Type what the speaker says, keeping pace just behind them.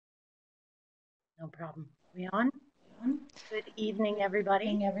No problem. We on? Good evening, everybody.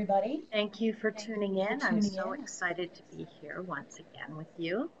 Evening, everybody. Thank you for Thank tuning you for in. I'm tuning so in. excited to be here once again with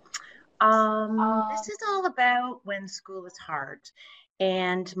you. Um, This is all about when school is hard.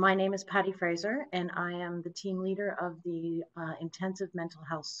 And my name is Patty Fraser, and I am the team leader of the Intensive Mental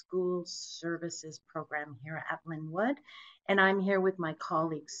Health School Services program here at Linwood. And I'm here with my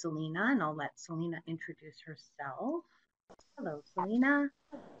colleague Selena, and I'll let Selena introduce herself. Hello, Selena.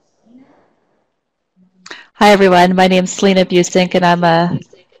 Hi, everyone. My name is Selena Busink, and I'm a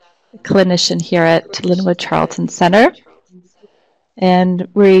clinician here at Linwood Charlton Center. And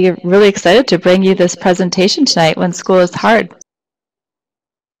we're really excited to bring you this presentation tonight when school is hard.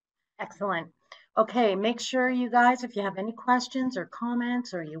 Excellent. Okay, make sure you guys, if you have any questions or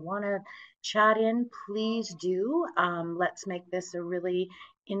comments or you want to chat in, please do. Let's make this a really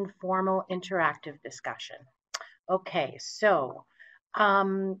informal, interactive discussion. Okay, so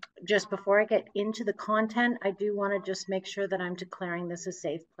just before I get into the content, I do want to just make sure that I'm declaring this a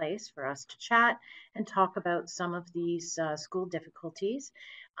safe place for us to chat and talk about some of these school difficulties.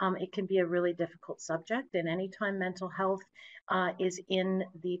 It can be a really difficult subject, and anytime mental health is in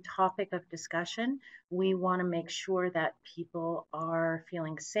the topic of discussion, we want to make sure that people are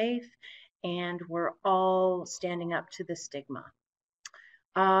feeling safe and we're all standing up to the stigma.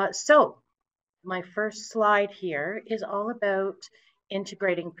 So, my first slide here is all about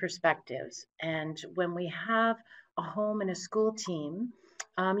integrating perspectives. And when we have a home and a school team,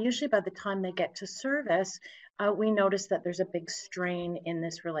 usually by the time they get to service, we notice that there's a big strain in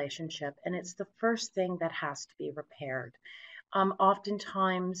this relationship, and it's the first thing that has to be repaired.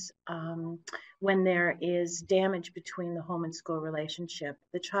 Oftentimes, when there is damage between the home and school relationship,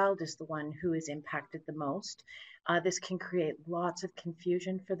 the child is the one who is impacted the most. This can create lots of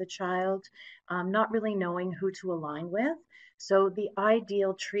confusion for the child, not really knowing who to align with. So, the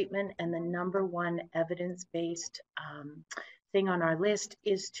ideal treatment and the number one evidence based thing on our list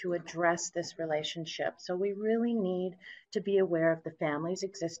is to address this relationship. So, we really need to be aware of the family's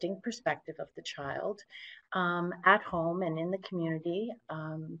existing perspective of the child at home and in the community.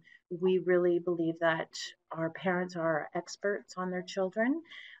 We really believe that our parents are experts on their children,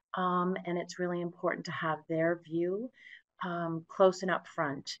 and it's really important to have their view close and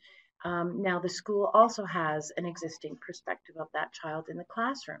upfront. Now, the school also has an existing perspective of that child in the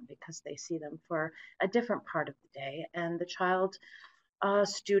classroom because they see them for a different part of the day, and the child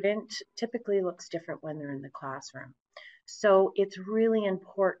student typically looks different when they're in the classroom. So it's really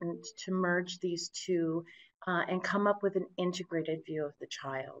important to merge these two and come up with an integrated view of the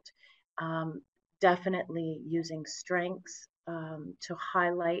child. Um, Definitely using strengths to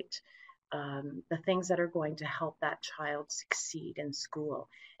highlight the things that are going to help that child succeed in school.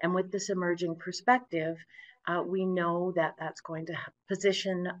 And with this emerging perspective, we know that that's going to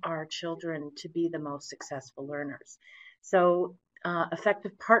position our children to be the most successful learners. So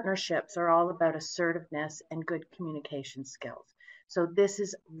effective partnerships are all about assertiveness and good communication skills. So this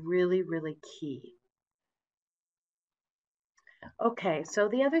is really, really key. Okay, so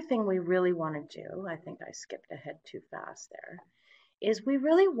the other thing we really want to do, I think I skipped ahead too fast there, is we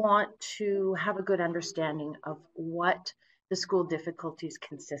really want to have a good understanding of what the school difficulties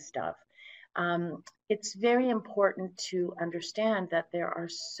consist of. It's very important to understand that there are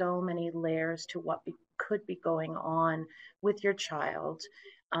so many layers to what could be going on with your child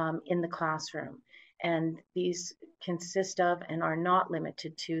in the classroom. And these consist of and are not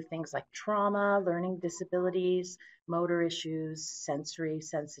limited to things like trauma, learning disabilities, motor issues, sensory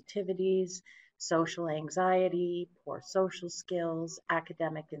sensitivities, social anxiety, poor social skills,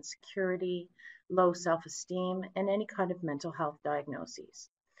 academic insecurity, low self esteem, and any kind of mental health diagnoses.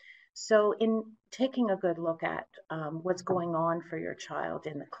 So, in taking a good look at what's going on for your child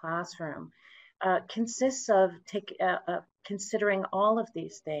in the classroom, consists of considering all of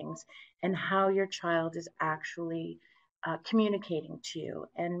these things and how your child is actually communicating to you.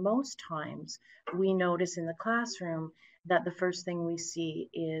 And most times, we notice in the classroom that the first thing we see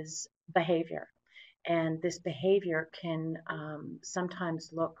is behavior. And this behavior can sometimes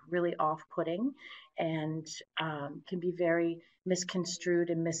look really off putting and can be very misconstrued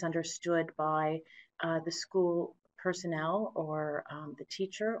and misunderstood by the school personnel or the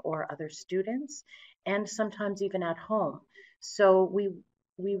teacher or other students, and sometimes even at home. So we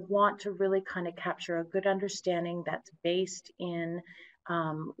want to really kind of capture a good understanding that's based in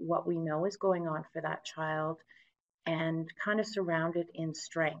what we know is going on for that child and kind of surrounded in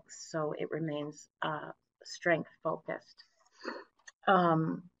strengths. So it remains strength focused.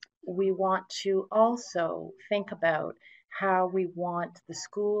 Um, we want to also think about how we want the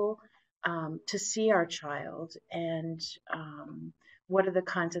school to see our child, and what are the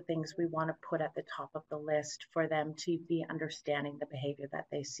kinds of things we want to put at the top of the list for them to be understanding the behavior that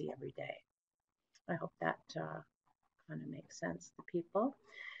they see every day. I hope that kind of makes sense to people.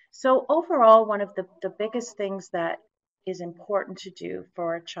 So overall, one of the biggest things that is important to do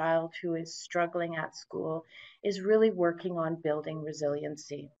for a child who is struggling at school is really working on building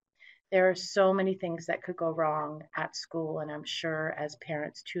resiliency. There are so many things that could go wrong at school, and I'm sure as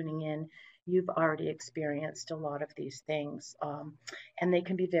parents tuning in, you've already experienced a lot of these things. And they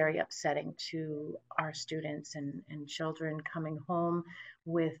can be very upsetting to our students and children coming home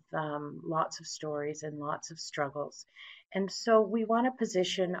with lots of stories and lots of struggles. And so we want to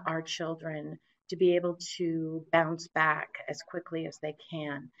position our children to be able to bounce back as quickly as they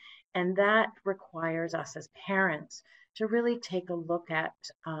can. And that requires us as parents to really take a look at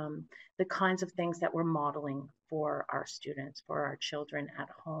the kinds of things that we're modeling for our students, for our children at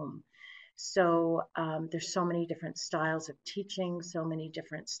home. So there's so many different styles of teaching, so many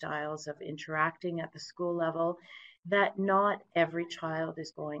different styles of interacting at the school level that not every child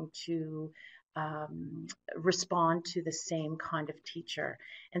is going to um, respond to the same kind of teacher.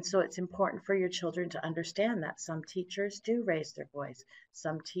 And so it's important for your children to understand that some teachers do raise their voice.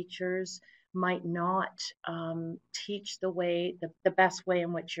 Some teachers might not teach the best way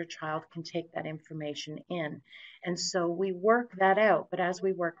in which your child can take that information in. And so we work that out. But as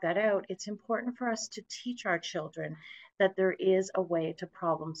we work that out, it's important for us to teach our children that there is a way to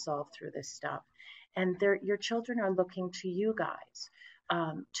problem solve through this stuff. And your children are looking to you guys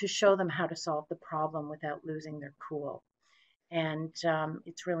to show them how to solve the problem without losing their cool. And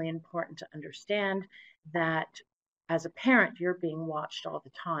it's really important to understand that as a parent, you're being watched all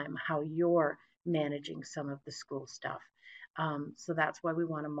the time, how you're managing some of the school stuff. So that's why we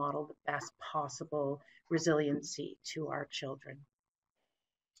want to model the best possible resiliency to our children.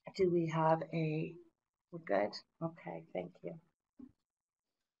 Do we have we're good? Okay, thank you.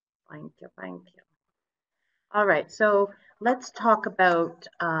 Thank you, thank you. All right, so let's talk about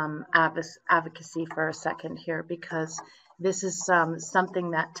advocacy for a second here because this is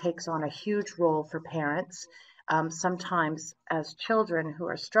something that takes on a huge role for parents. Sometimes, as children who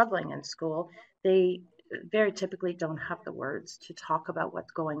are struggling in school, they very typically don't have the words to talk about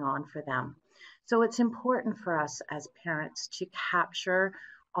what's going on for them. So it's important for us as parents to capture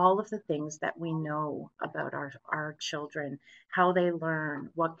all of the things that we know about our children, how they learn,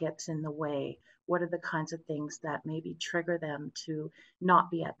 what gets in the way, what are the kinds of things that maybe trigger them to not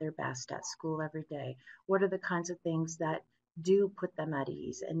be at their best at school every day? What are the kinds of things that do put them at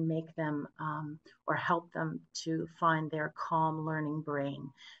ease and make them or help them to find their calm learning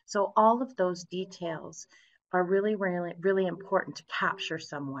brain? So, all of those details are really, really, really important to capture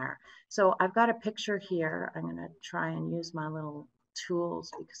somewhere. So, I've got a picture here. I'm going to try and use my little tools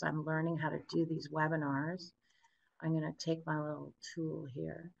because I'm learning how to do these webinars. I'm going to take my little tool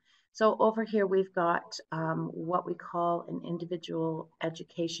here. So over here we've got what we call an individual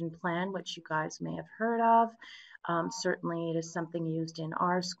education plan, which you guys may have heard of. Certainly it is something used in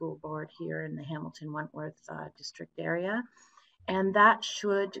our school board here in the Hamilton-Wentworth district area. And that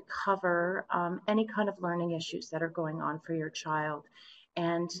should cover any kind of learning issues that are going on for your child.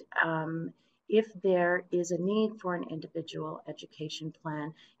 And if there is a need for an individual education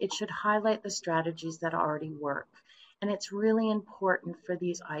plan, it should highlight the strategies that already work. And it's really important for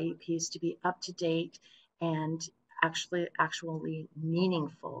these IEPs to be up to date and actually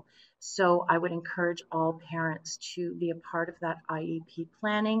meaningful. So I would encourage all parents to be a part of that IEP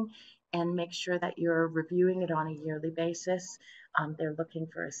planning and make sure that you're reviewing it on a yearly basis. They're looking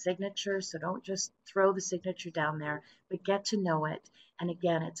for a signature, so don't just throw the signature down there, but get to know it. And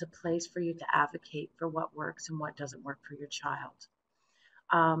again, it's a place for you to advocate for what works and what doesn't work for your child.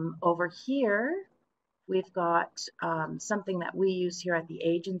 Over here, we've got something that we use here at the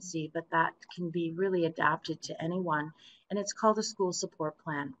agency, but that can be really adapted to anyone, and it's called a school support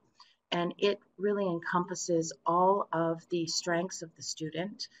plan. And it really encompasses all of the strengths of the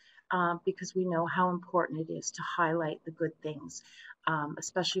student because we know how important it is to highlight the good things,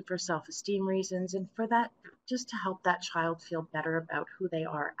 especially for self-esteem reasons and for that, just to help that child feel better about who they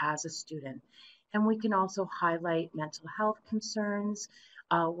are as a student. And we can also highlight mental health concerns.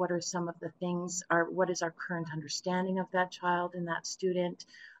 What are some of the things, what is our current understanding of that child and that student,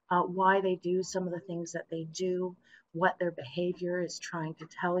 why they do some of the things that they do, what their behavior is trying to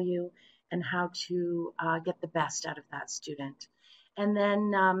tell you, and how to get the best out of that student. And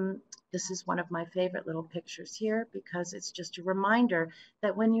then this is one of my favorite little pictures here because it's just a reminder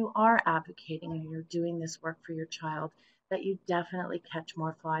that when you are advocating and you're doing this work for your child, that you definitely catch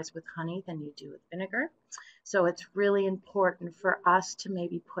more flies with honey than you do with vinegar. So it's really important for us to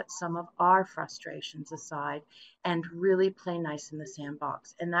maybe put some of our frustrations aside and really play nice in the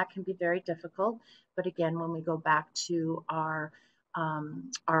sandbox. And that can be very difficult. But again, when we go back to our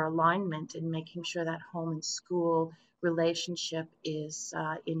alignment and making sure that home and school relationship is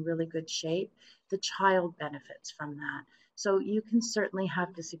in really good shape, the child benefits from that. So you can certainly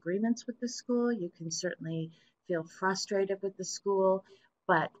have disagreements with the school. You can certainly feel frustrated with the school,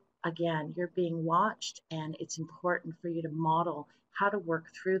 but again, you're being watched, and it's important for you to model how to work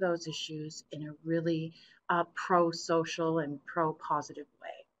through those issues in a really pro-social and pro-positive way.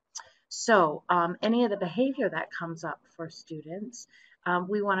 So any of the behavior that comes up for students,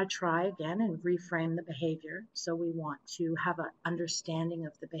 we want to try again and reframe the behavior. So we want to have an understanding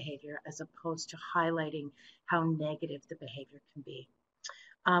of the behavior as opposed to highlighting how negative the behavior can be.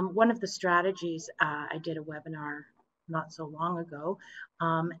 One of the strategies, I did a webinar not so long ago,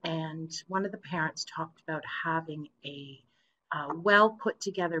 and one of the parents talked about having a well put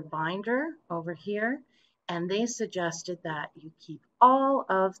together binder over here, and they suggested that you keep all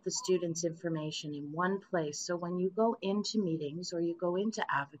of the students' information in one place. So when you go into meetings or you go into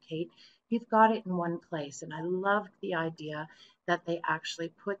Advocate, you've got it in one place. And I loved the idea that they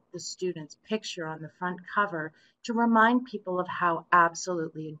actually put the student's picture on the front cover to remind people of how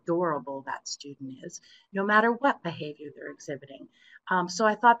absolutely adorable that student is, no matter what behavior they're exhibiting. So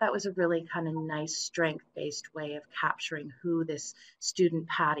I thought that was a really kind of nice strength-based way of capturing who this student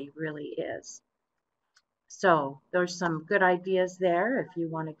Patty really is. So there's some good ideas there if you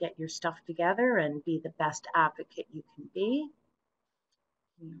want to get your stuff together and be the best advocate you can be.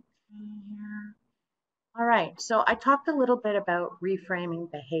 Okay, here. All right, so I talked a little bit about reframing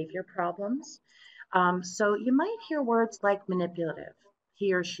behavior problems. So you might hear words like manipulative.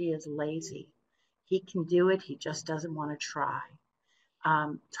 He or she is lazy. He can do it, he just doesn't want to try.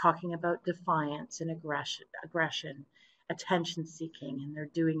 Talking about defiance and aggression, attention seeking, and they're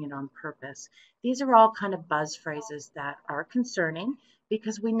doing it on purpose. These are all kind of buzz phrases that are concerning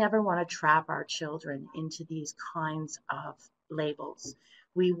because we never want to trap our children into these kinds of labels.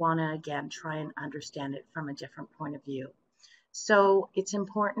 We want to, again, try and understand it from a different point of view. So it's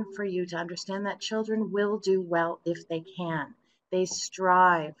important for you to understand that children will do well if they can. They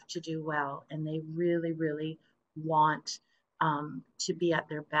strive to do well, and they really, really want to be at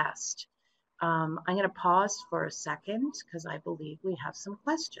their best. I'm going to pause for a second because I believe we have some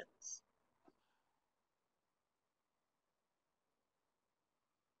questions.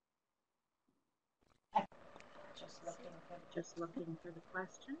 Just looking for the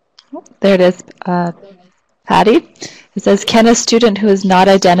question. There it is, Patty. It says, can a student who is not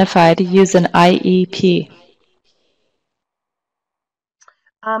identified use an IEP?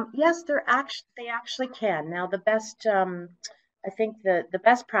 Yes, they actually can. Now, the best, I think the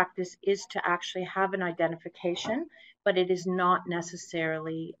best practice is to actually have an identification, but it is not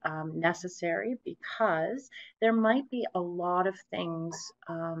necessarily necessary because there might be a lot of things,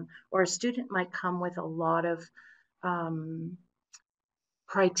 or a student might come with a lot of um,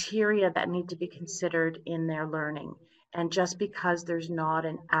 criteria that need to be considered in their learning. And just because there's not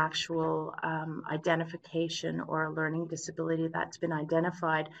an actual identification or a learning disability that's been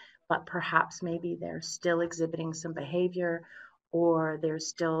identified, but perhaps maybe they're still exhibiting some behavior or there's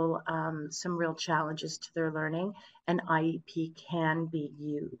still some real challenges to their learning, an IEP can be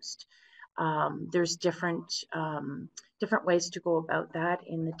used. There's different ways to go about that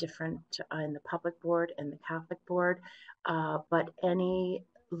in the public board and the Catholic board. But any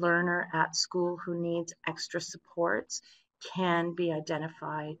learner at school who needs extra supports can be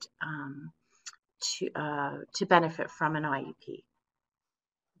identified to benefit from an IEP.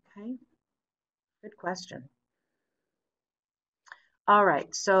 Okay, good question. All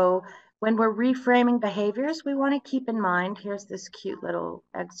right, so when we're reframing behaviors, we want to keep in mind, here's this cute little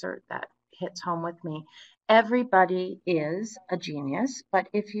excerpt that hits home with me. Everybody is a genius, but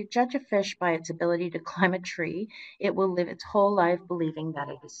if you judge a fish by its ability to climb a tree, it will live its whole life believing that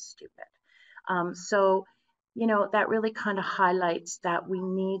it is stupid. So, that really kind of highlights that we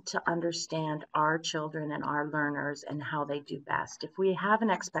need to understand our children and our learners and how they do best. If we have an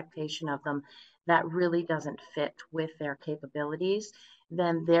expectation of them that really doesn't fit with their capabilities,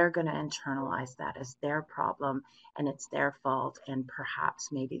 then they're going to internalize that as their problem and it's their fault, and perhaps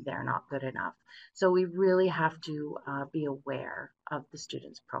maybe they're not good enough. So we really have to be aware of the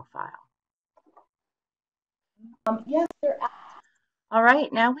student's profile. Yes, all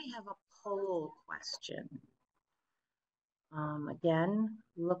right, now we have a poll question. Again,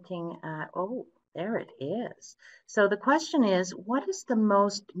 looking at, oh, There it is. So the question is, what is the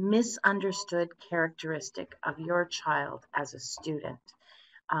most misunderstood characteristic of your child as a student?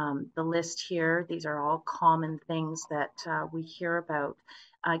 The list here, these are all common things that we hear about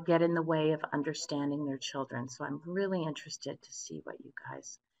get in the way of understanding their children. So I'm really interested to see what you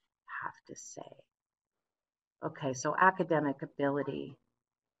guys have to say. Okay, so academic ability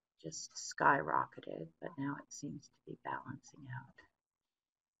just skyrocketed, but now it seems to be balancing out.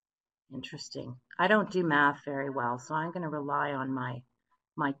 Interesting. I don't do math very well, so I'm going to rely on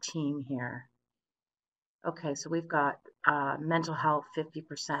my team here. Okay, so we've got mental health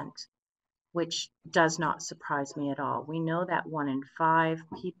 50%, which does not surprise me at all. We know that 1 in 5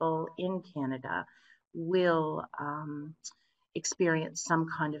 people in Canada will experience some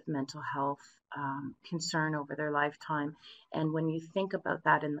kind of mental health concern over their lifetime. And when you think about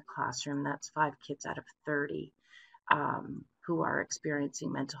that in the classroom, that's 5 kids out of 30 who are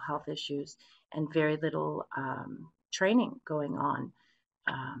experiencing mental health issues, and very little training going on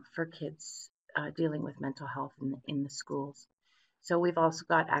for kids dealing with mental health in the schools. So we've also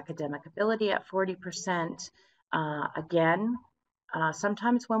got academic ability at 40%. Again,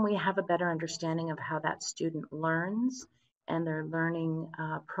 sometimes when we have a better understanding of how that student learns and their learning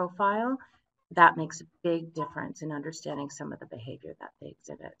profile, that makes a big difference in understanding some of the behavior that they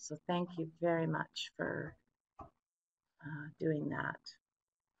exhibit. So thank you very much for doing that.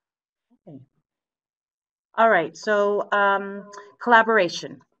 Okay. All right, so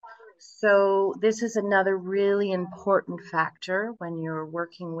collaboration. So this is another really important factor when you're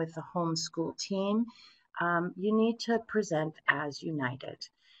working with a homeschool team. You need to present as united.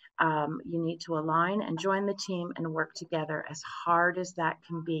 You need to align and join the team and work together as hard as that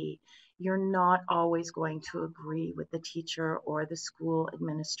can be. You're not always going to agree with the teacher or the school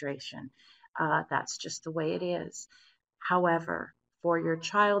administration. That's just the way it is. However, for your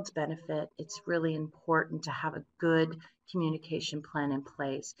child's benefit, it's really important to have a good communication plan in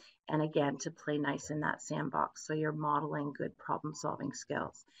place. And again, to play nice in that sandbox. So you're modeling good problem solving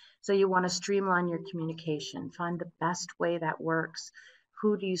skills. So you want to streamline your communication, find the best way that works.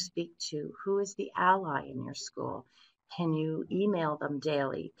 Who do you speak to? Who is the ally in your school? Can you email them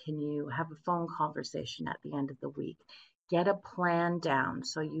daily? Can you have a phone conversation at the end of the week? Get a plan down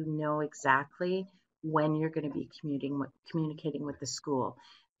so you know exactly when you're going to be communicating with the school,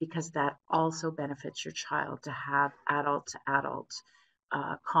 because that also benefits your child to have adult to adult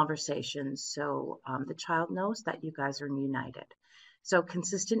conversations, so the child knows that you guys are united. So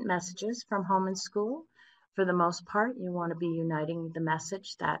consistent messages from home and school. For the most part, you want to be uniting the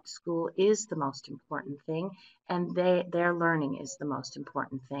message that school is the most important thing, and their learning is the most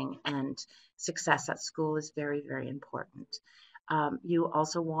important thing, and success at school is very, very important. You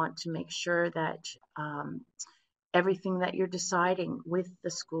also want to make sure that everything that you're deciding with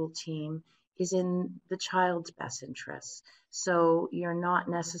the school team is in the child's best interests. So you're not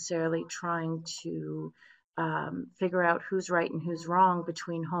necessarily trying to figure out who's right and who's wrong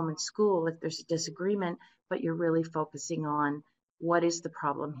between home and school if there's a disagreement, but you're really focusing on what is the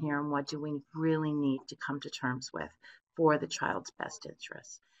problem here and what do we really need to come to terms with for the child's best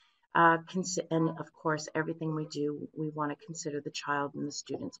interests. And of course, everything we do, we want to consider the child and the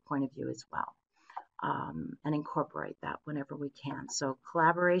student's point of view as well, and incorporate that whenever we can. So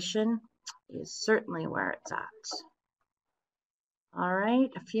collaboration is certainly where it's at. All right,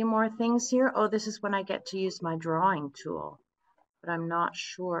 a few more things here. Oh, this is when I get to use my drawing tool, but I'm not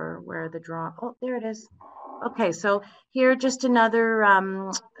sure where the draw. Oh, there it is. Okay, so here just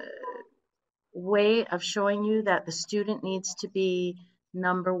another way of showing you that the student needs to be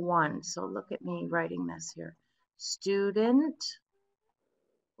number one. So look at me writing this here. Student.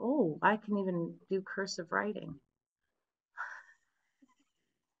 Oh, I can even do cursive writing.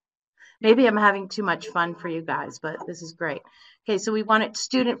 Maybe I'm having too much fun for you guys, but this is great. Okay, so we want it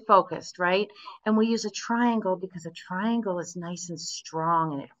student focused, right? And we use a triangle because a triangle is nice and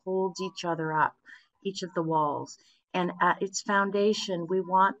strong and it holds each other up, each of the walls. And at its foundation, we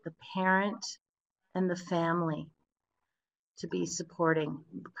want the parent and the family to be supporting.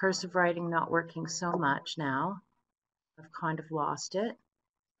 Cursive writing not working so much now. I've kind of lost it.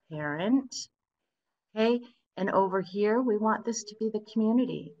 Parent, okay? And over here, we want this to be the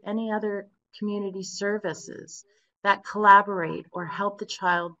community, any other community services that collaborate or help the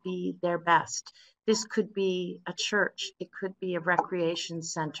child be their best. This could be a church, it could be a recreation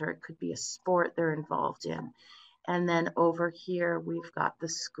center, it could be a sport they're involved in. And then over here, we've got the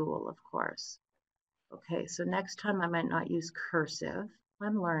school, of course. Okay, so next time I might not use cursive.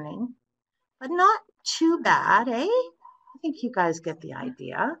 I'm learning, but not too bad, eh? I think you guys get the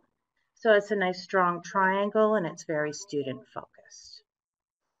idea. So it's a nice strong triangle and it's very student focused.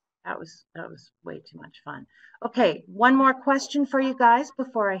 That was way too much fun. Okay, one more question for you guys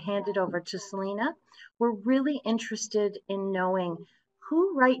before I hand it over to Selena. We're really interested in knowing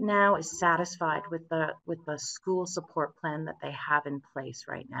who right now is satisfied with the school support plan that they have in place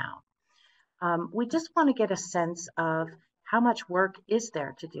right now. We just want to get a sense of how much work is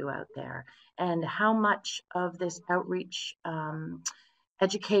there to do out there, and how much of this outreach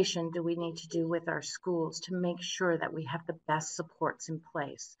education do we need to do with our schools to make sure that we have the best supports in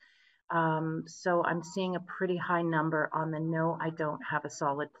place. So I'm seeing a pretty high number on the no, I don't have a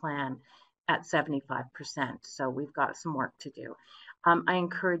solid plan at 75%. So we've got some work to do. I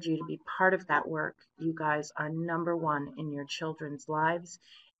encourage you to be part of that work. You guys are number one in your children's lives,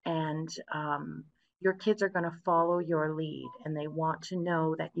 and your kids are going to follow your lead, and they want to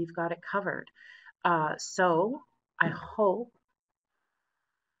know that you've got it covered. So I hope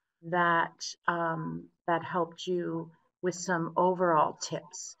that that helped you with some overall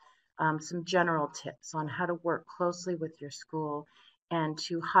tips, some general tips on how to work closely with your school and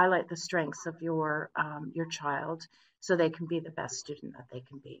to highlight the strengths of your child so they can be the best student that they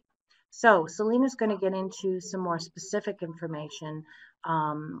can be. So Selena's going to get into some more specific information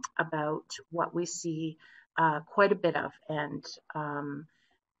about what we see quite a bit of. And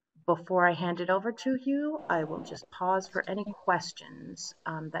before I hand it over to you, I will just pause for any questions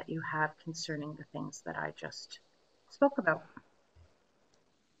that you have concerning the things that I just spoke about.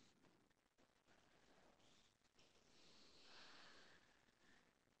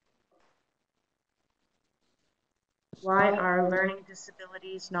 Why are learning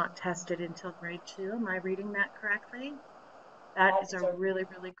disabilities not tested until grade 2? Am I reading that correctly? That is a really,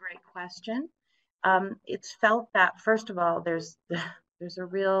 really great question. It's felt that, first of all, there's a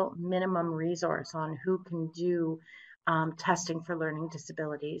real minimum resource on who can do testing for learning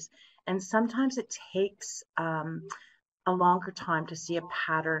disabilities. And sometimes it takes a longer time to see a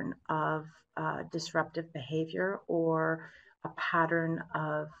pattern of disruptive behavior or a pattern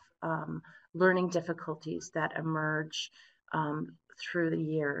of learning difficulties that emerge through the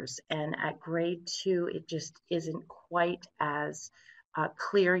years. And at grade 2, it just isn't quite as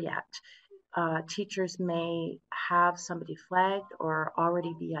clear yet. Teachers may have somebody flagged or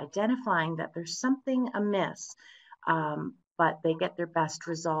already be identifying that there's something amiss, but they get their best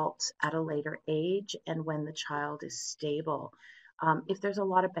results at a later age and when the child is stable. If there's a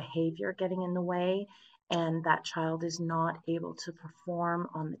lot of behavior getting in the way and that child is not able to perform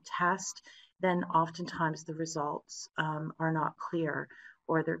on the test, then oftentimes the results are not clear,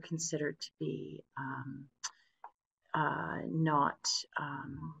 or they're considered to be not,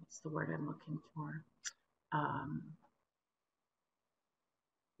 what's the word I'm looking for?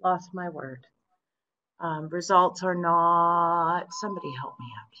 Lost my word. Results are not, somebody help me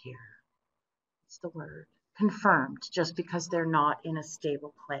out here. What's the word? Confirmed, just because they're not in a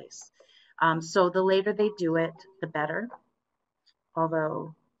stable place. So the later they do it, the better.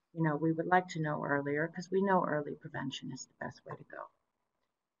 Although, you know, we would like to know earlier, because we know early prevention is the best way to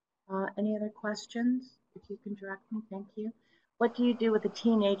go. Any other questions? If you can direct me, thank you. What do you do with a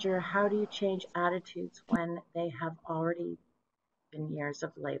teenager? How do you change attitudes when they have already been years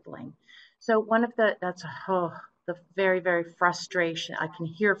of labeling? So one of the very, very frustration. I can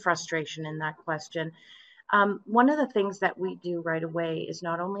hear frustration in that question. One of the things that we do right away is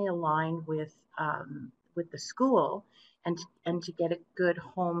not only align with the school and to get a good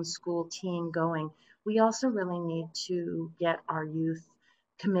home school team going, we also really need to get our youth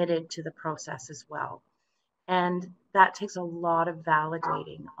committed to the process as well. And that takes a lot of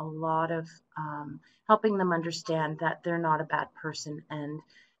validating, a lot of helping them understand that they're not a bad person and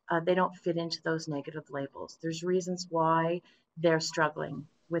they don't fit into those negative labels. There's reasons why they're struggling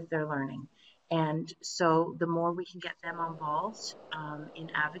with their learning. And so the more we can get them involved in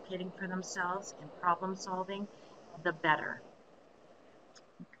advocating for themselves, in problem solving, the better.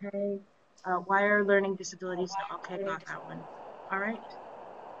 Okay. Why are learning disabilities? Okay, got that one. All right.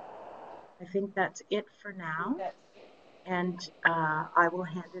 I think that's it for now. And I will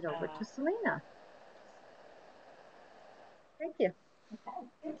hand it over to Selena. Thank you.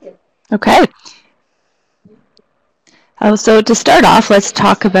 Okay. So to start off, let's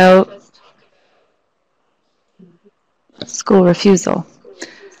talk about school refusal.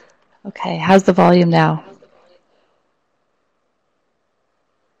 Okay, how's the volume now?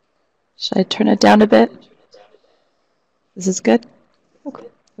 Should I turn it down a bit? This is good?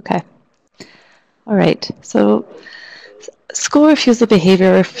 Okay. All right. So school refusal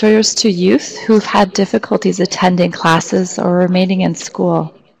behavior refers to youth who've had difficulties attending classes or remaining in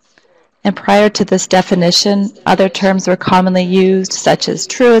school. And prior to this definition, other terms were commonly used, such as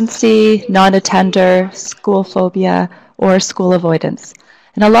truancy, non-attender, school phobia, or school avoidance.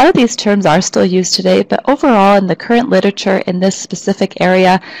 And a lot of these terms are still used today, but overall in the current literature in this specific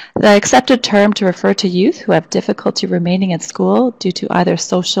area, the accepted term to refer to youth who have difficulty remaining in school due to either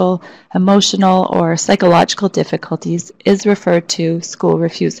social, emotional, or psychological difficulties is referred to school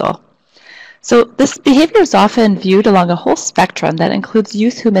refusal. So this behavior is often viewed along a whole spectrum that includes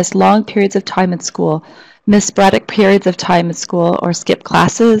youth who miss long periods of time in school, miss sporadic periods of time in school, or skip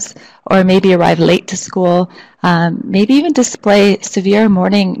classes, or maybe arrive late to school, maybe even display severe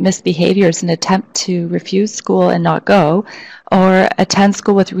morning misbehaviors in an attempt to refuse school and not go, or attend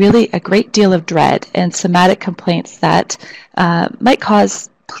school with really a great deal of dread and somatic complaints that might cause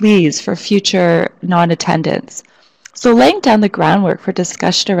pleas for future non-attendance. So laying down the groundwork for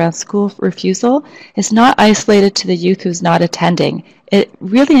discussion around school refusal is not isolated to the youth who's not attending. It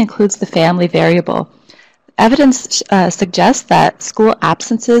really includes the family variable. Evidence suggests that school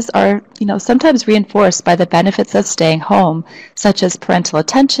absences are, sometimes reinforced by the benefits of staying home, such as parental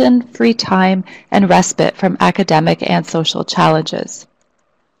attention, free time, and respite from academic and social challenges.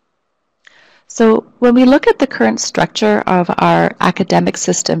 So when we look at the current structure of our academic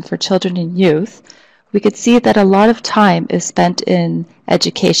system for children and youth, we could see that a lot of time is spent in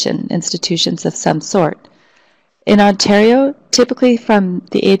education institutions of some sort. In Ontario, typically from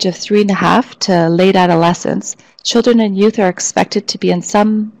the age of 3.5 to late adolescence, children and youth are expected to be in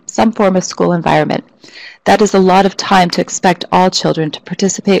some form of school environment. That is a lot of time to expect all children to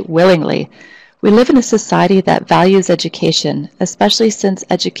participate willingly. We live in a society that values education, especially since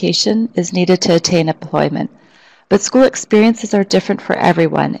education is needed to attain employment. But school experiences are different for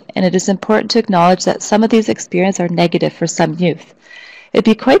everyone, and it is important to acknowledge that some of these experiences are negative for some youth. It'd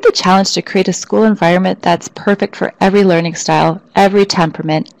be quite the challenge to create a school environment that's perfect for every learning style, every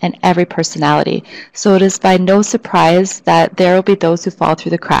temperament, and every personality. So it is by no surprise that there will be those who fall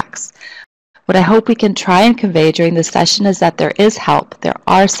through the cracks. What I hope we can try and convey during this session is that there is help, there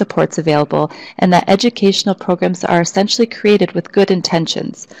are supports available, and that educational programs are essentially created with good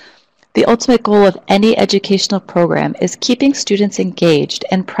intentions. The ultimate goal of any educational program is keeping students engaged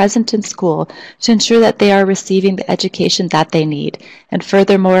and present in school to ensure that they are receiving the education that they need. And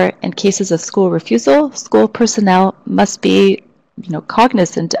furthermore, in cases of school refusal, school personnel must be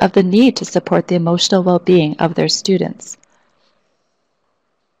cognizant of the need to support the emotional well-being of their students.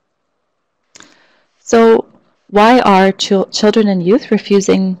 So why are children and youth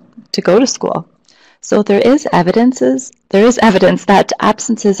refusing to go to school? So there is evidence that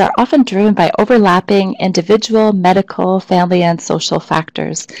absences are often driven by overlapping individual, medical, family, and social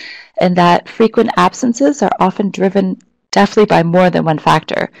factors, and that frequent absences are often driven definitely by more than one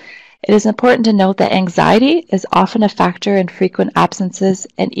factor. It is important to note that anxiety is often a factor in frequent absences,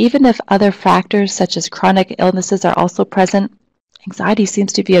 and even if other factors such as chronic illnesses are also present, anxiety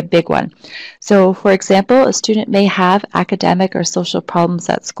seems to be a big one. So, for example, a student may have academic or social problems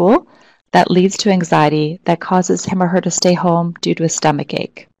at school that leads to anxiety that causes him or her to stay home due to a stomach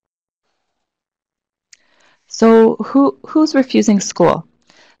ache. So who's refusing school?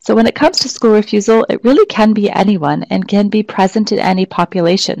 So when it comes to school refusal, it really can be anyone and can be present in any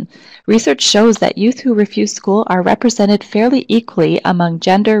population. Research shows that youth who refuse school are represented fairly equally among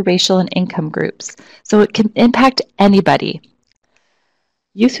gender, racial, and income groups. So it can impact anybody.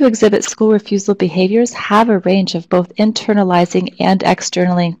 Youth who exhibit school refusal behaviors have a range of both internalizing and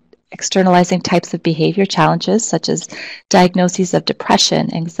externalizing types of behavior challenges, such as diagnoses of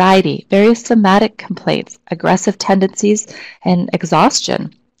depression, anxiety, various somatic complaints, aggressive tendencies, and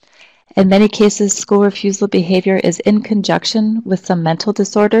exhaustion. In many cases, school refusal behavior is in conjunction with some mental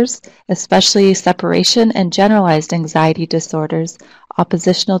disorders, especially separation and generalized anxiety disorders,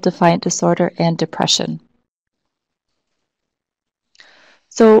 oppositional defiant disorder, and depression.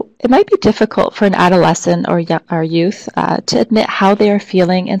 So it might be difficult for an adolescent or youth to admit how they are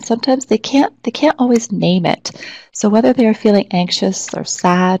feeling, and sometimes they can't always name it. So whether they are feeling anxious or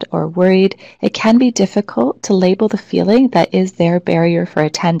sad or worried, it can be difficult to label the feeling that is their barrier for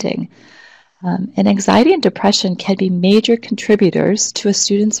attending. And anxiety and depression can be major contributors to a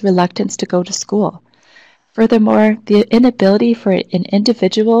student's reluctance to go to school. Furthermore, the inability for an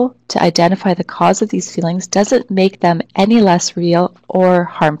individual to identify the cause of these feelings doesn't make them any less real or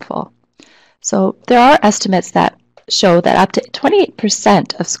harmful. So there are estimates that show that up to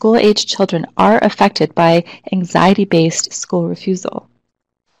 28% of school-age children are affected by anxiety-based school refusal.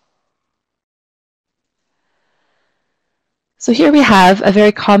 So here we have a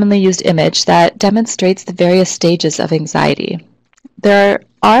very commonly used image that demonstrates the various stages of anxiety. There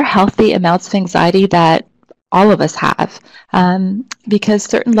are healthy amounts of anxiety that all of us have, because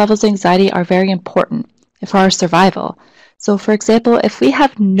certain levels of anxiety are very important for our survival. So for example, if we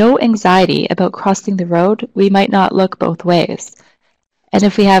have no anxiety about crossing the road, we might not look both ways. And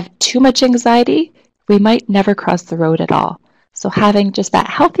if we have too much anxiety, we might never cross the road at all. So having just that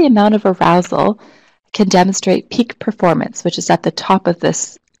healthy amount of arousal can demonstrate peak performance, which is at the top of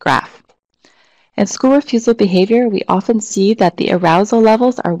this graph. In school refusal behavior, we often see that the arousal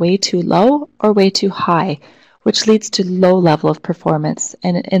levels are way too low or way too high, which leads to low level of performance.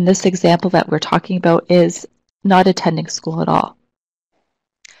 And in this example that we're talking about is not attending school at all.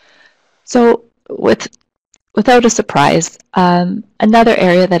 So without a surprise, another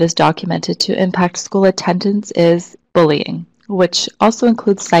area that is documented to impact school attendance is bullying, which also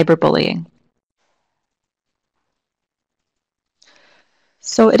includes cyberbullying.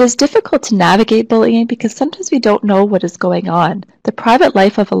 So it is difficult to navigate bullying because sometimes we don't know what is going on. The private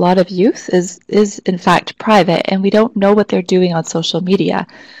life of a lot of youth is in fact private, and we don't know what they're doing on social media.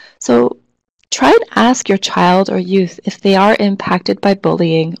 So try and ask your child or youth if they are impacted by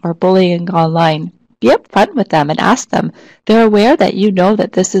bullying or bullying online. Be upfront with them and ask them. They're aware that you know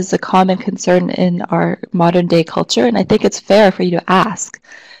that this is a common concern in our modern day culture, and I think it's fair for you to ask.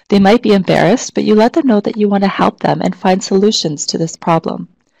 They might be embarrassed, but you let them know that you want to help them and find solutions to this problem.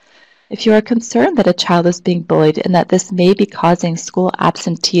 If you are concerned that a child is being bullied and that this may be causing school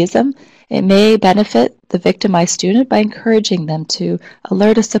absenteeism, it may benefit the victimized student by encouraging them to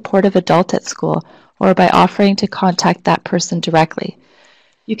alert a supportive adult at school or by offering to contact that person directly.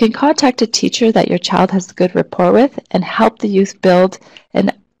 You can contact a teacher that your child has a good rapport with and help the youth build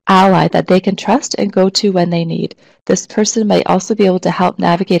an ally that they can trust and go to when they need. This person might also be able to help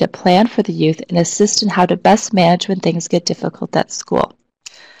navigate a plan for the youth and assist in how to best manage when things get difficult at school.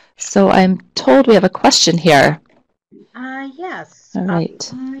 So I'm told we have a question here. Yes. All right.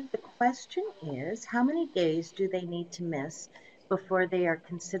 The question is, how many days do they need to miss before they are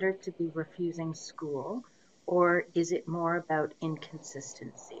considered to be refusing school, or is it more about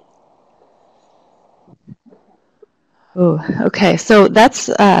inconsistency? Oh, okay. So that's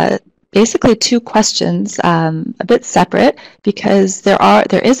basically two questions, a bit separate, because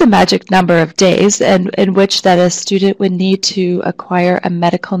there is a magic number of days in which that a student would need to acquire a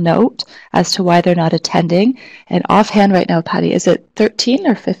medical note as to why they're not attending. And offhand right now, Patty, is it 13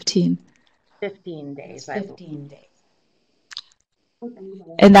 or 15? 15 days, I believe.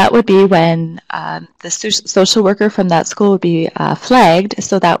 And that would be when the social worker from that school would be flagged,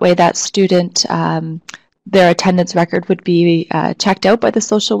 so that way that student, their attendance record would be checked out by the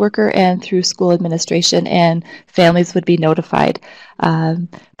social worker and through school administration, and families would be notified.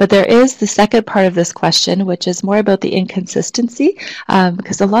 But there is the second part of this question, which is more about the inconsistency,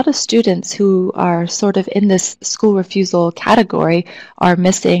 because a lot of students who are sort of in this school refusal category are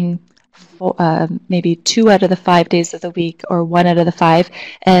missing maybe 2 out of the 5 days of the week or 1 out of the 5,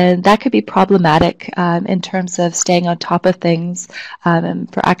 and that could be problematic in terms of staying on top of things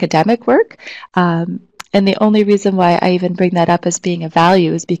and for academic work. And the only reason why I even bring that up as being a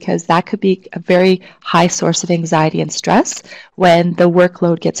value is because that could be a very high source of anxiety and stress when the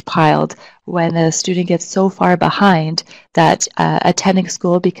workload gets piled, when a student gets so far behind that attending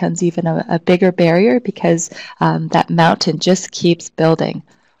school becomes even a bigger barrier because that mountain just keeps building.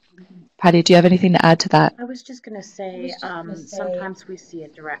 Patty, do you have anything to add to that? I was just going to say, sometimes we see a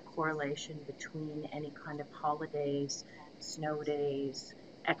direct correlation between any kind of holidays, snow days,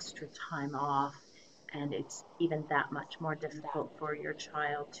 extra time off, and it's even that much more difficult for your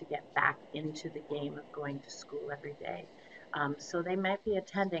child to get back into the game of going to school every day. So they might be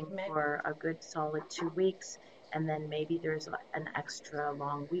attending for a good solid 2 weeks, and then maybe there's an extra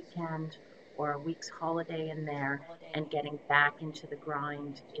long weekend or a week's holiday in there, and getting back into the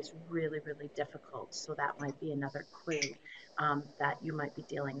grind is really, really difficult. So that might be another clue that you might be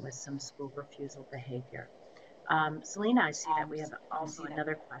dealing with some school refusal behavior. Selena, I see that we have also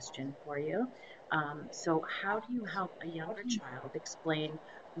another question for you. So how do you help a younger child explain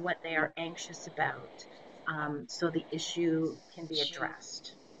what they are anxious about so the issue can be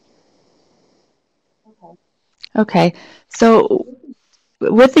addressed? Okay, so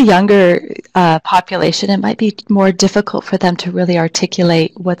with the younger population, it might be more difficult for them to really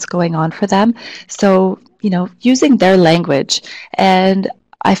articulate what's going on for them. So, using their language. And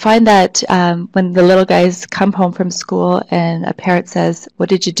I find that when the little guys come home from school and a parent says, "What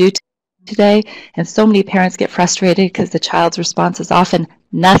did you do today?" And so many parents get frustrated because the child's response is often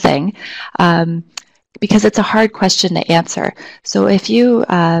nothing, because it's a hard question to answer. So if you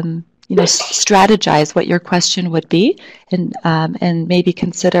strategize what your question would be, and maybe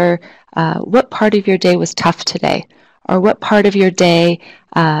consider what part of your day was tough today, or what part of your day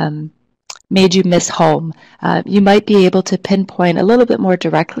made you miss home. You might be able to pinpoint a little bit more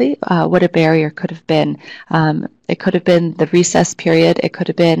directly what a barrier could have been. It could have been the recess period, it could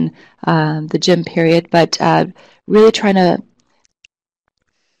have been the gym period, but really trying to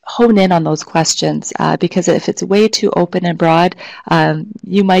hone in on those questions, because if it's way too open and broad,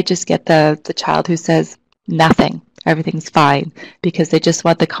 you might just get the child who says nothing, everything's fine, because they just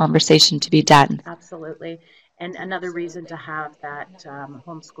want the conversation to be done. Absolutely. And another reason to have that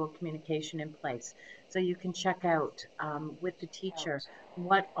homeschool communication in place. So you can check out with the teacher,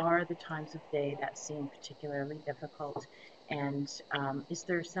 what are the times of day that seem particularly difficult? And is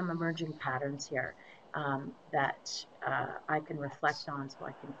there some emerging patterns here that I can reflect on so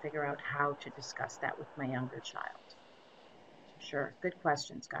I can figure out how to discuss that with my younger child? Sure. Good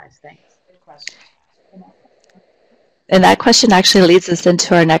questions, guys. Thanks. And that question actually leads us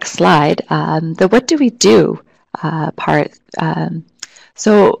into our next slide, the what do we do part.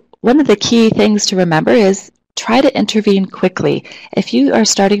 So one of the key things to remember is try to intervene quickly. If you are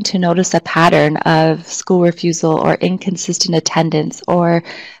starting to notice a pattern of school refusal or inconsistent attendance, or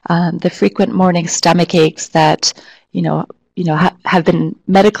the frequent morning stomach aches that have been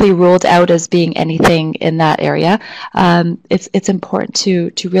medically ruled out as being anything in that area, it's important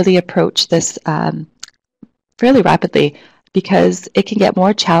to really approach this fairly rapidly, because it can get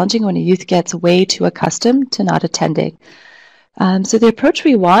more challenging when a youth gets way too accustomed to not attending. So the approach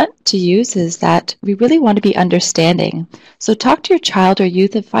we want to use is that we really want to be understanding. So talk to your child or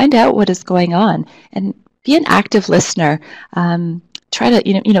youth and find out what is going on, and be an active listener. Try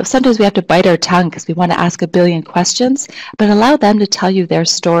to, sometimes we have to bite our tongue because we want to ask a billion questions, but allow them to tell you their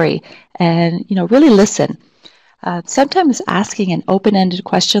story, and, really listen. Sometimes asking an open-ended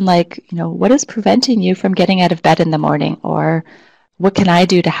question like, what is preventing you from getting out of bed in the morning? Or what can I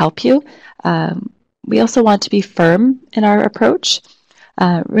do to help you? We also want to be firm in our approach,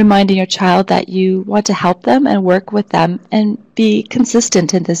 reminding your child that you want to help them and work with them, and be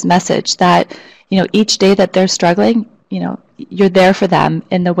consistent in this message that, each day that they're struggling, you're there for them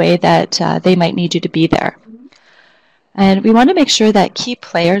in the way that they might need you to be there. And we want to make sure that key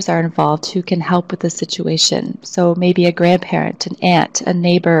players are involved who can help with the situation. So maybe a grandparent, an aunt, a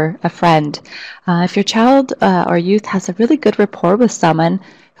neighbor, a friend. If your child or youth has a really good rapport with someone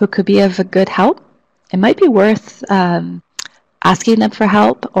who could be of a good help, it might be worth asking them for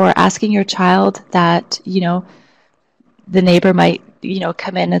help, or asking your child that, the neighbor might,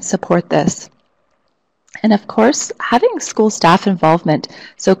 come in and support this. And of course, having school staff involvement,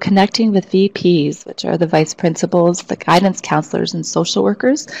 so connecting with VPs, which are the vice principals, the guidance counselors, and social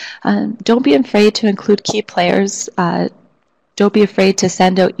workers. Don't be afraid to include key players. Don't be afraid to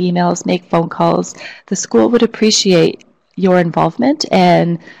send out emails, make phone calls. The school would appreciate your involvement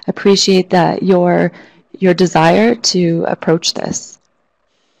and appreciate your desire to approach this.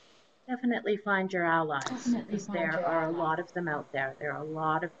 Definitely find your allies, because there are a lot of them out there. There are a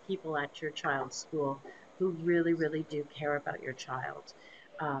lot of people at your child's school who really, really do care about your child.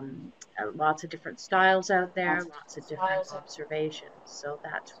 Lots of different styles out there, lots of different observations. So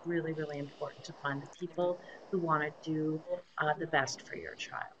that's really, really important, to find the people who want to do the best for your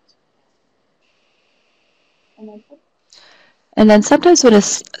child. And then sometimes when a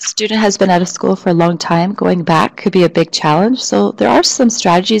student has been out of school for a long time, going back could be a big challenge. So there are some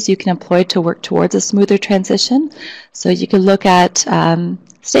strategies you can employ to work towards a smoother transition. So you can look at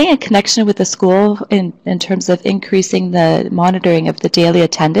staying in connection with the school in terms of increasing the monitoring of the daily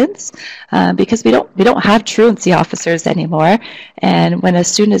attendance, because we don't have truancy officers anymore. And when a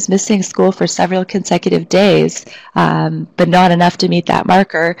student is missing school for several consecutive days, but not enough to meet that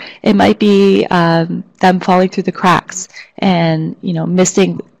marker, it might be them falling through the cracks and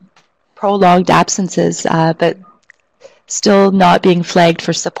missing prolonged absences, but still not being flagged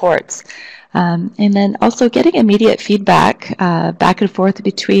for supports. And then also getting immediate feedback back and forth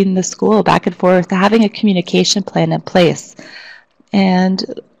between the school, back and forth, having a communication plan in place.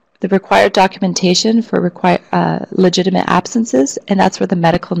 And the required documentation for legitimate absences, and that's where the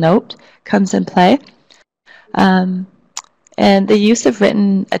medical note comes in play. And the use of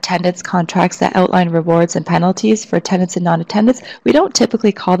written attendance contracts that outline rewards and penalties for attendance and non-attendance. We don't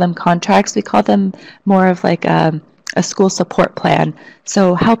typically call them contracts. We call them more of like a school support plan.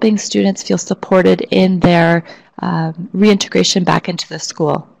 So helping students feel supported in their reintegration back into the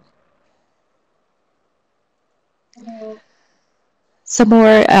school. Some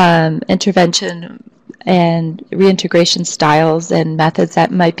more intervention and reintegration styles and methods that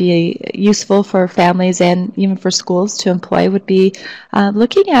might be useful for families and even for schools to employ would be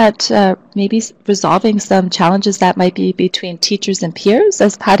looking at maybe resolving some challenges that might be between teachers and peers.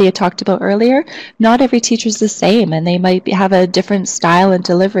 As Patty had talked about earlier, not every teacher is the same, and they might have a different style and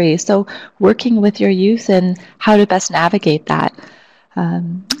delivery. So working with your youth and how to best navigate that.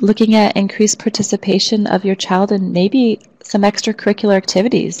 Looking at increased participation of your child in maybe some extracurricular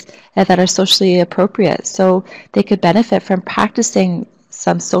activities that are socially appropriate, so they could benefit from practicing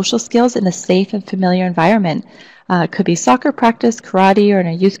some social skills in a safe and familiar environment. It could be soccer practice, karate, or in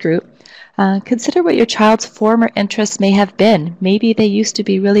a youth group. Consider what your child's former interests may have been. Maybe they used to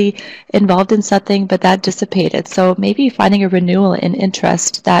be really involved in something, but that dissipated. So maybe finding a renewal in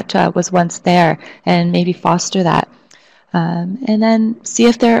interest that was once there and maybe foster that. And then see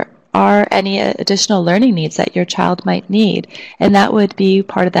if there are any additional learning needs that your child might need. And that would be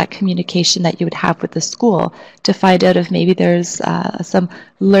part of that communication that you would have with the school to find out if maybe there's some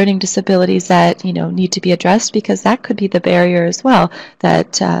learning disabilities that need to be addressed, because that could be the barrier as well,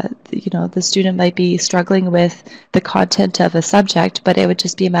 that the student might be struggling with the content of a subject, but it would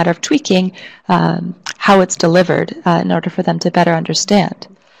just be a matter of tweaking how it's delivered in order for them to better understand.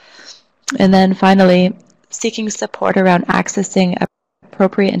 And then finally, seeking support around accessing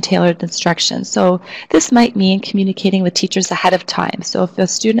appropriate and tailored instruction. So this might mean communicating with teachers ahead of time. So if a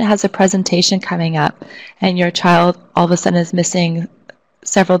student has a presentation coming up and your child all of a sudden is missing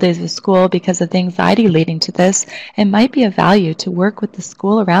several days of school because of the anxiety leading to this, it might be of value to work with the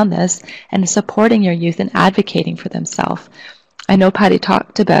school around this and supporting your youth and advocating for themselves. I know Patty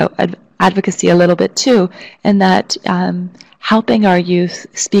talked about advocacy a little bit too, and that helping our youth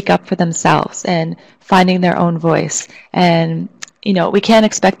speak up for themselves and finding their own voice. And we can't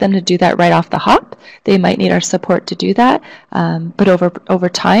expect them to do that right off the hop. They might need our support to do that, but over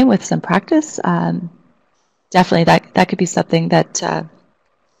time with some practice, definitely that could be something that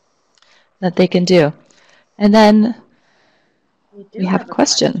they can do. And then we have a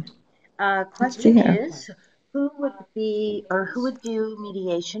question. Question is, who would do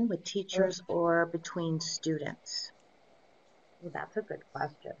mediation with teachers or between students? Well, that's a good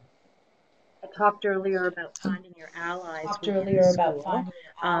question. I talked earlier about finding your allies within the school.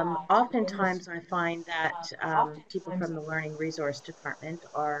 Oftentimes I find that people from the Learning Resource Department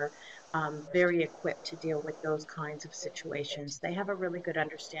are very equipped to deal with those kinds of situations. They have a really good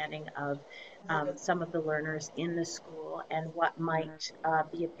understanding of some of the learners in the school and what might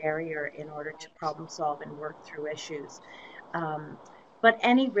be a barrier in order to problem solve and work through issues. But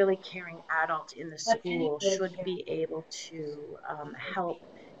any really caring adult in the school should be able to help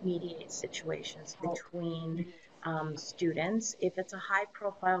mediate situations between students. If it's a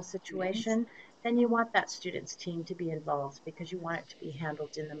high-profile situation, then you want that student's team to be involved because you want it to be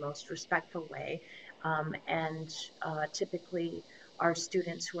handled in the most respectful way. And typically, our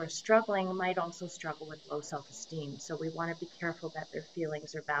students who are struggling might also struggle with low self-esteem. So we want to be careful that their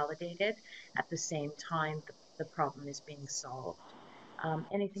feelings are validated at the same time the problem is being solved.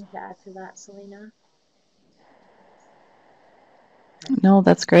 Anything to add to that, Selena? No,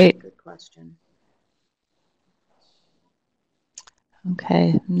 that's great. Good question.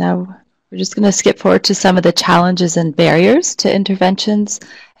 Okay, now we're just going to skip forward to some of the challenges and barriers to interventions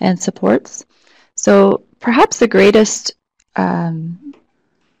and supports. So perhaps the greatest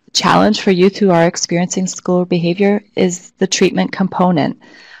challenge for youth who are experiencing school behavior is the treatment component.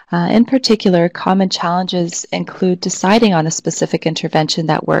 In particular, common challenges include deciding on a specific intervention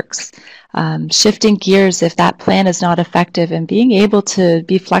that works, shifting gears if that plan is not effective, and being able to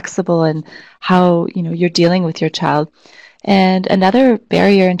be flexible in how you're dealing with your child. And another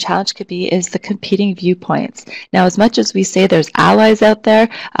barrier and challenge could be is the competing viewpoints. Now, as much as we say there's allies out there,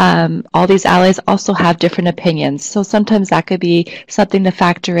 all these allies also have different opinions. So sometimes that could be something to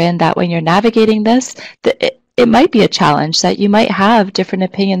factor in, that when you're navigating this, it might be a challenge that you might have different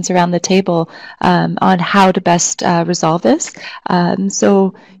opinions around the table on how to best resolve this.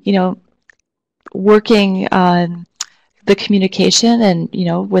 So, working on the communication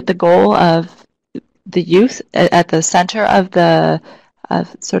and, with the goal of the youth at the center of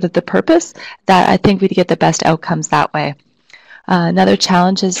sort of the purpose, that I think we'd get the best outcomes that way. Another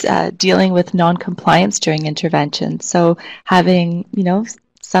challenge is dealing with non-compliance during intervention. So having,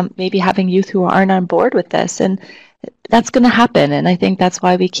 maybe having youth who aren't on board with this, and that's going to happen. And I think that's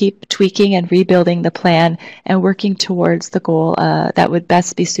why we keep tweaking and rebuilding the plan and working towards the goal that would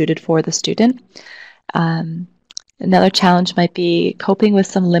best be suited for the student. Another challenge might be coping with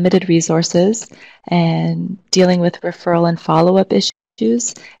some limited resources and dealing with referral and follow-up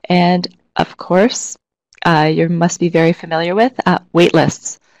issues. And of course, you must be very familiar with wait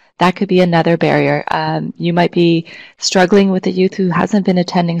lists. That could be another barrier. You might be struggling with a youth who hasn't been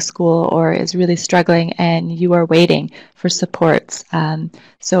attending school or is really struggling, and you are waiting for supports.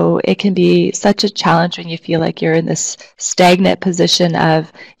 So it can be such a challenge when you feel like you're in this stagnant position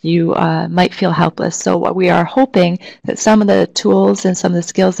of you might feel helpless. So we are hoping that some of the tools and some of the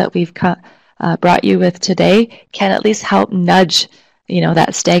skills that we've brought you with today can at least help nudge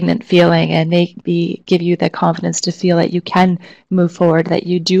that stagnant feeling, and maybe give you the confidence to feel that you can move forward, that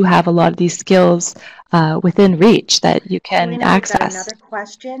you do have a lot of these skills within reach that you can Selena, we've got access. another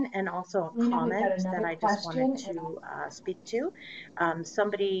question and also a comment that I just wanted to speak to.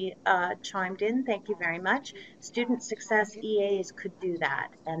 Somebody chimed in, thank you very much. Student success EAs could do that,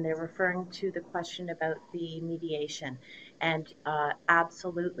 and they're referring to the question about the mediation. And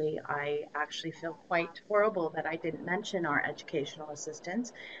absolutely, I actually feel quite horrible that I didn't mention our educational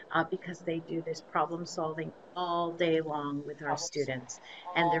assistants because they do this problem solving all day long with our students,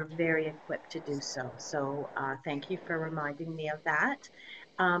 and they're very equipped to do so. So thank you for reminding me of that.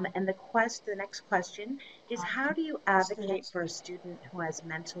 And the next question is, how do you advocate for a student who has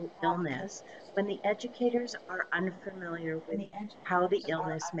mental illness when the educators are unfamiliar with how the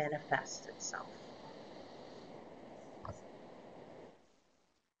illness manifests itself?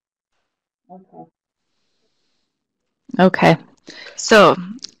 Okay. So,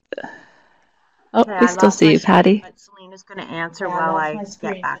 oh, Okay, we I still lost see my you, screen, Patty. but Selena's going to answer while I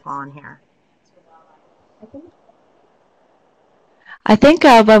get back on here. I think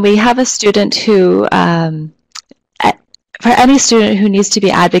when we have a student who, for any student who needs to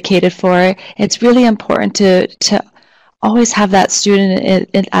be advocated for, it's really important to always have that student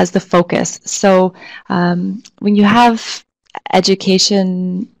as the focus. So when you have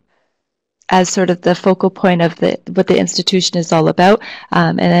education as sort of the focal point of what the institution is all about,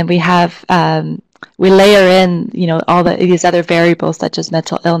 and then we layer in, all these other variables such as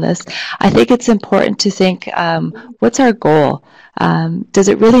mental illness. I think it's important to think, what's our goal? Does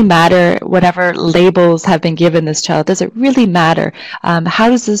it really matter whatever labels have been given this child? Does it really matter? How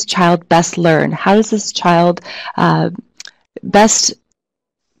does this child best learn? How does this child best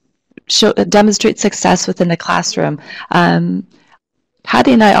demonstrate success within the classroom?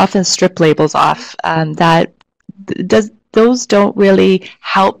 Patty and I often strip labels off that those don't really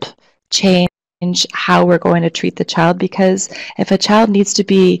help change how we're going to treat the child, because if a child needs to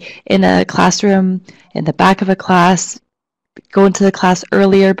be in a classroom in the back of a class, go into the class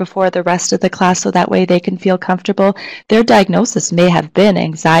earlier before the rest of the class so that way they can feel comfortable. Their diagnosis may have been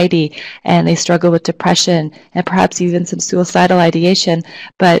anxiety, and they struggle with depression and perhaps even some suicidal ideation,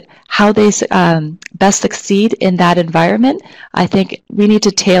 but how they best succeed in that environment, I think we need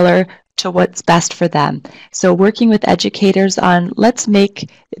to tailor to what's best for them. So working with educators on, let's make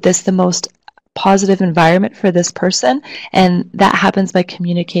this the most positive environment for this person, and that happens by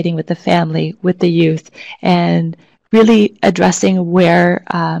communicating with the family, with the youth, and really addressing where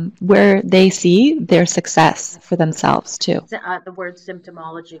they see their success for themselves too. The word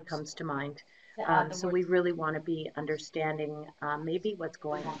symptomology comes to mind. So we really want to be understanding maybe what's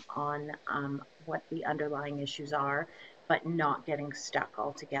going on, what the underlying issues are, but not getting stuck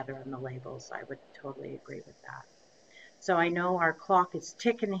altogether in the labels. I would totally agree with that. So I know our clock is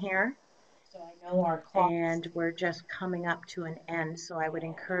ticking here, and we're just coming up to an end. So I would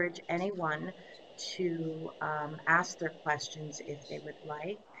encourage anyone to ask their questions if they would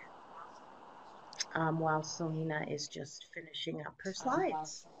like, while Selena is just finishing up her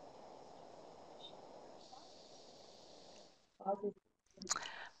slides.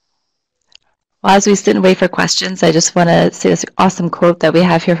 Well, as we sit and wait for questions, I just want to say this awesome quote that we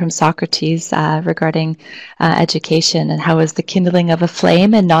have here from Socrates regarding education, and how is the kindling of a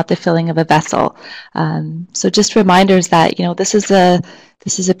flame and not the filling of a vessel. So just reminders that,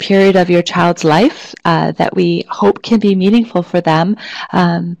 this is a period of your child's life that we hope can be meaningful for them,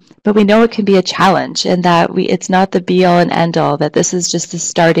 but we know it can be a challenge, and that it's not the be all and end all, that this is just the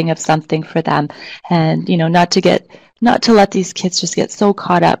starting of something for them, and not to let these kids just get so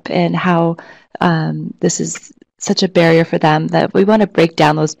caught up in how this is such a barrier for them, that we want to break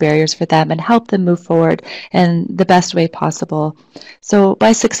down those barriers for them and help them move forward in the best way possible. So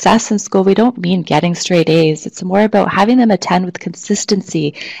by success in school, we don't mean getting straight A's. It's more about having them attend with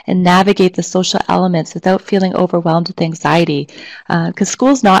consistency and navigate the social elements without feeling overwhelmed with anxiety. Because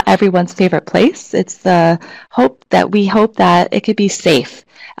school's not everyone's favorite place. It's the hope that it could be safe,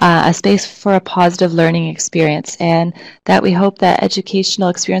 a space for a positive learning experience, and that we hope that educational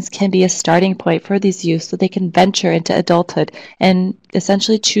experience can be a starting point for these youth so they can venture into adulthood and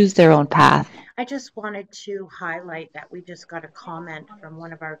essentially choose their own path. I just wanted to highlight that we just got a comment from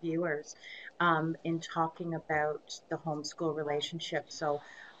one of our viewers in talking about the homeschool relationship. So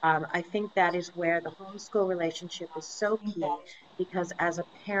I think that is where the homeschool relationship is so key, because as a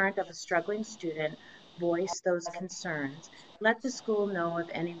parent of a struggling student, voice those concerns. Let the school know of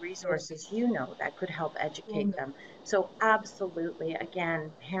any resources you know that could help educate them. So, absolutely,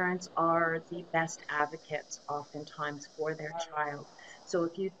 again, parents are the best advocates oftentimes for their child. So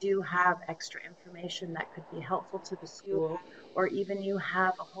if you do have extra information that could be helpful to the school, or even you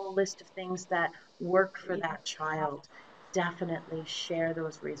have a whole list of things that work for that child, definitely share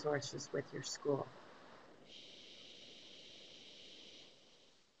those resources with your school.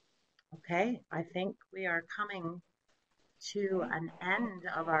 Okay, I think we are coming to an end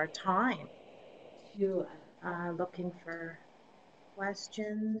of our time. Looking for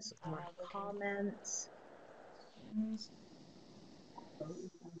questions or comments.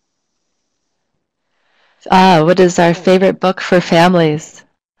 What is our favorite book for families?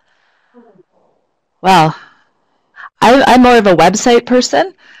 Well, I'm more of a website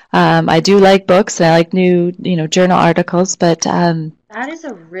person. I do like books and I like new, journal articles, but That is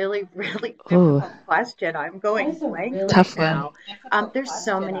a really, really ooh, difficult question. I'm going blank right tough one. now. There's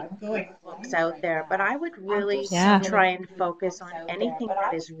so many great books out there, but I would really Yeah. try and focus on anything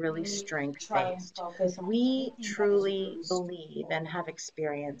that is really strength based. We truly believe and have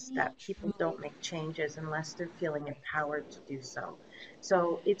experienced that people don't make changes unless they're feeling empowered to do so.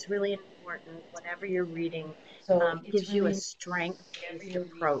 So it's really important, whatever you're reading, gives you a strength based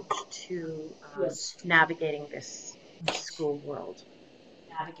approach to navigating this school world.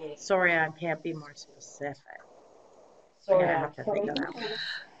 Sorry, I can't be more specific. I'm gonna have to think of that one.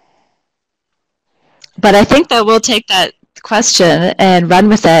 But I think that we'll take that question and run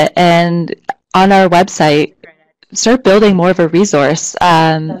with it, and on our website, Great idea. start building more of a resource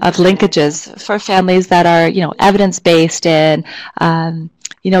of linkages for families that are, evidence-based and,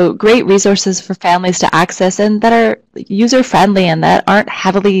 great resources for families to access and that are user-friendly and that aren't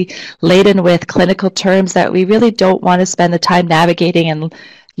heavily laden with clinical terms that we really don't want to spend the time navigating and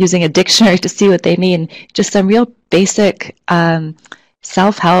using a dictionary to see what they mean. Just some real basic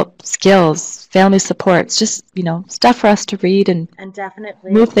self-help skills, family supports, just, stuff for us to read and And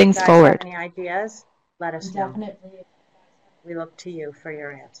definitely, move if you things guys have forward. any ideas, let us know. We look to you for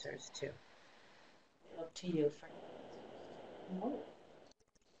your answers too.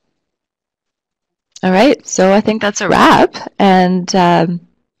 All right, so I think that's a wrap, and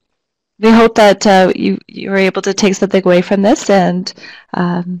we hope that you were able to take something away from this, and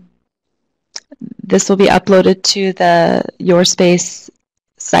um, this will be uploaded to the Your Space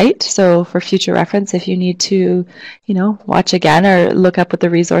site. So for future reference, if you need to, watch again or look up what the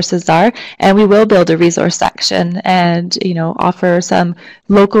resources are, and we will build a resource section and offer some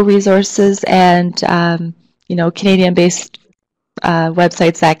local resources and Canadian-based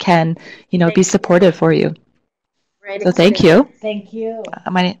websites that can be Thank you. supportive for you. Great So thank experience. you.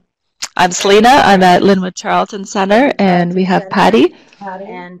 My I'm Selena. I'm at Linwood Charlton Center, and we Charlton have Center. Patty.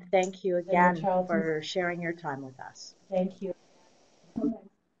 And thank you again for sharing your time with us. Thank you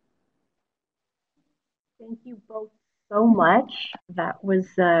both so much. That was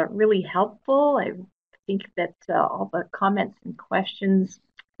really helpful. I think that all the comments and questions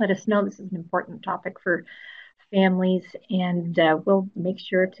let us know this is an important topic for families, and we'll make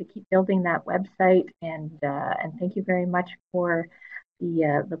sure to keep building that website. And thank you very much for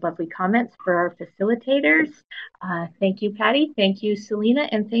the lovely comments for our facilitators. Thank you, Patty. Thank you, Selena,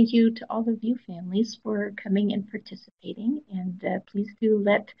 and thank you to all of you families for coming and participating. And please do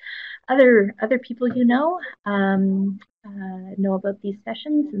let other people know about these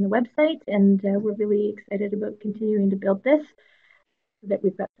sessions and the website. And we're really excited about continuing to build this so that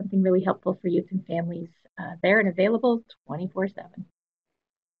we've got something really helpful for youth and families there and available 24/7.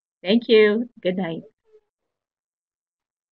 Thank you. Good night.